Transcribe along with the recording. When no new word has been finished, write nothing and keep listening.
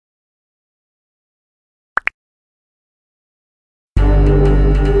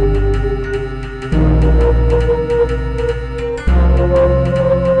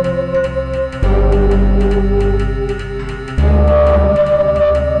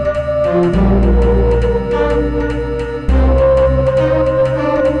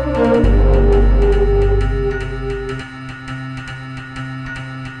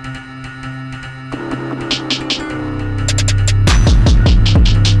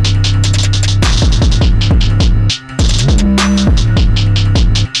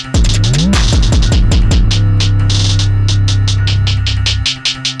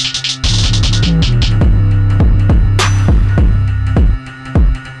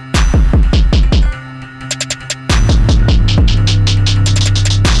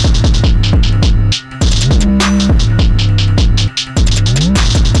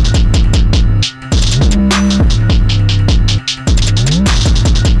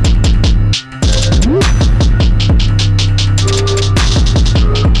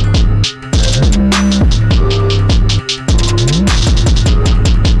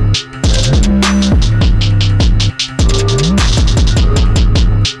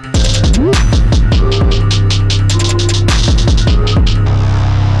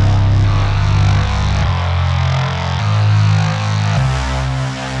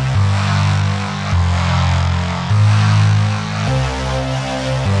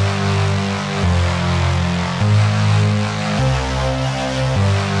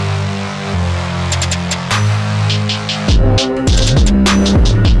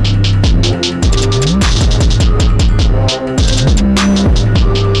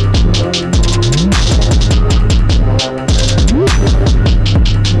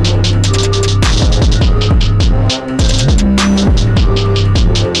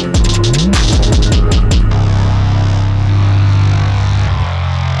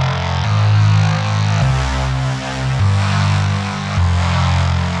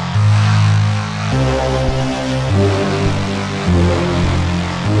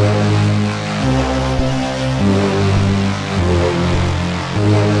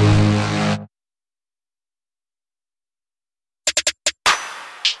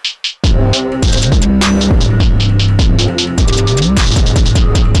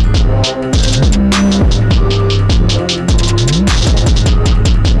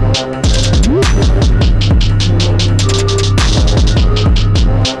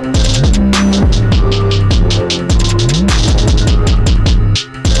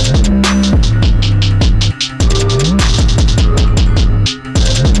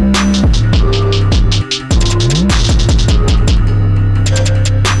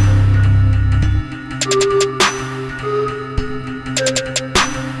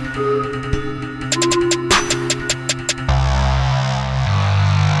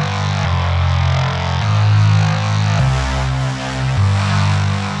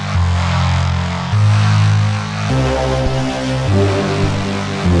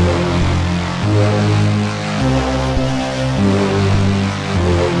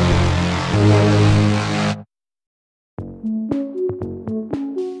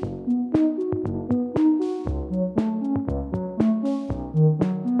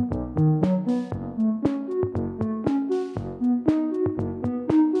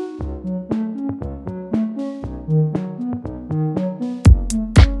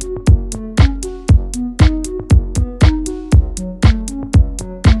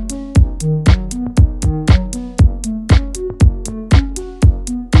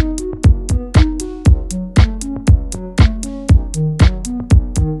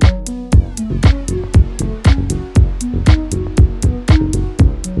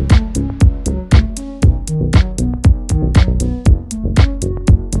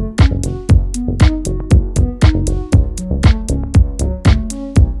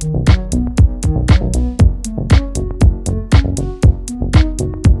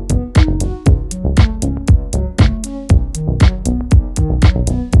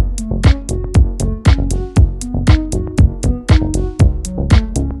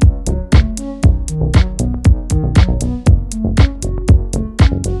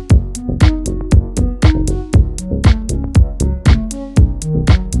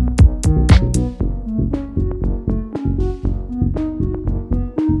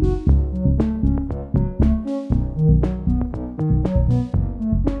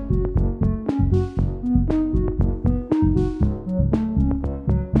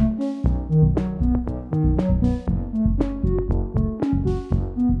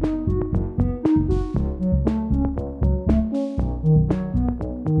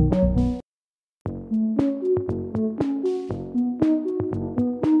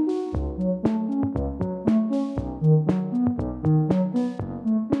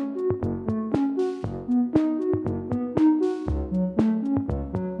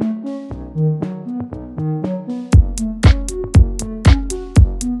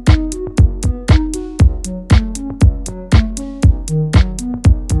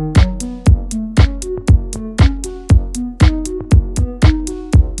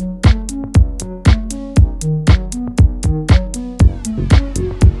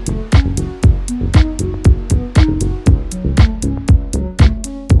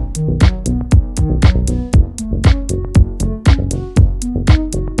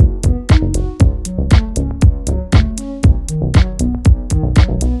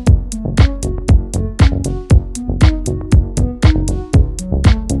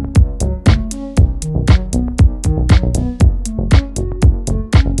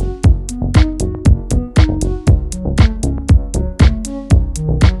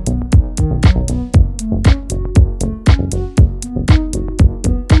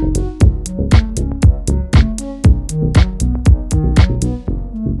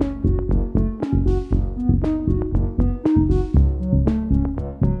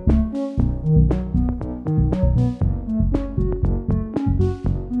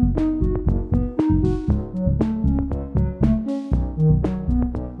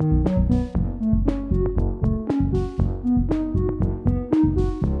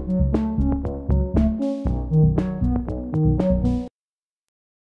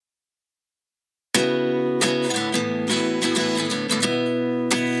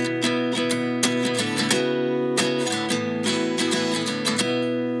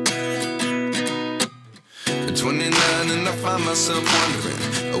29 and I find myself wondering,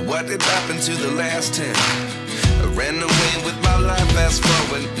 what did happen to the last 10? I ran away with my life, fast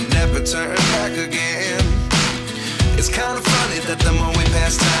forward, never turn back again. It's kind of funny that the more we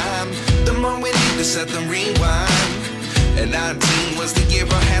pass time, the more we need to set them rewind. And 19 was the year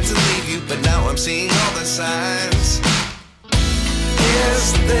I had to leave you, but now I'm seeing all the signs.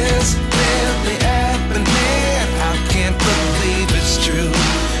 Is this really happening? I can't believe it's true.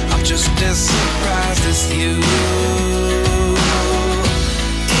 I'm just as surprised as you.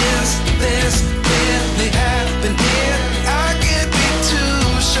 Is this really happening? I can't be too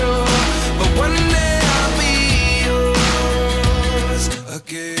sure, but one day I'll be yours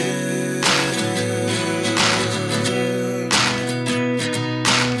again.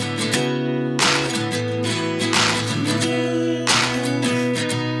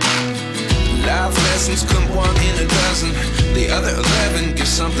 Life lessons come one in a dozen, the other 11 get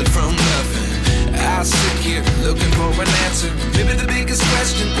something from nothing. I sit here looking for an answer. Maybe the biggest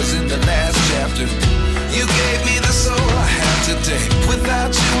question was in the last chapter. You gave me the soul I have today.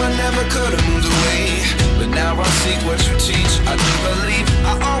 Without you I never could have moved away. But now I see what you teach. I do believe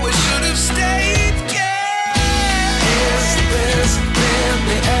I always should have stayed. Yeah. Is this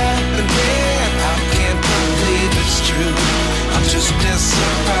really happening? I can't believe it's true. I'm just as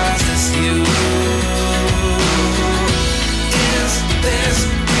surprised as you. Is this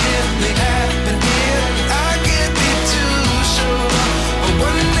really happening? I can't be too sure, but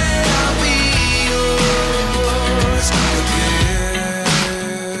one day I'll be yours again.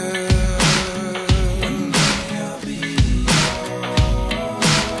 One day I'll be yours.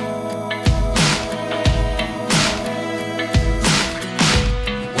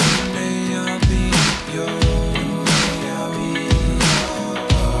 One day I'll be yours. I'll be yours.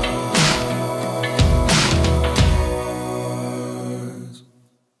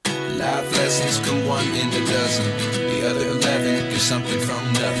 Life lessons come one in a dozen, the other 11 get something from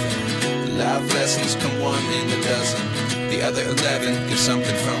nothing. Life lessons come one in a dozen, the other 11 get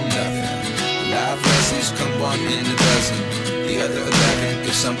something from nothing. Life lessons come one in a dozen, the other 11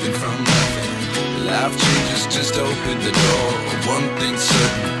 get something from nothing. Life changes just open the door. One thing's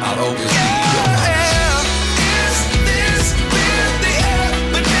certain, I'll always be yours.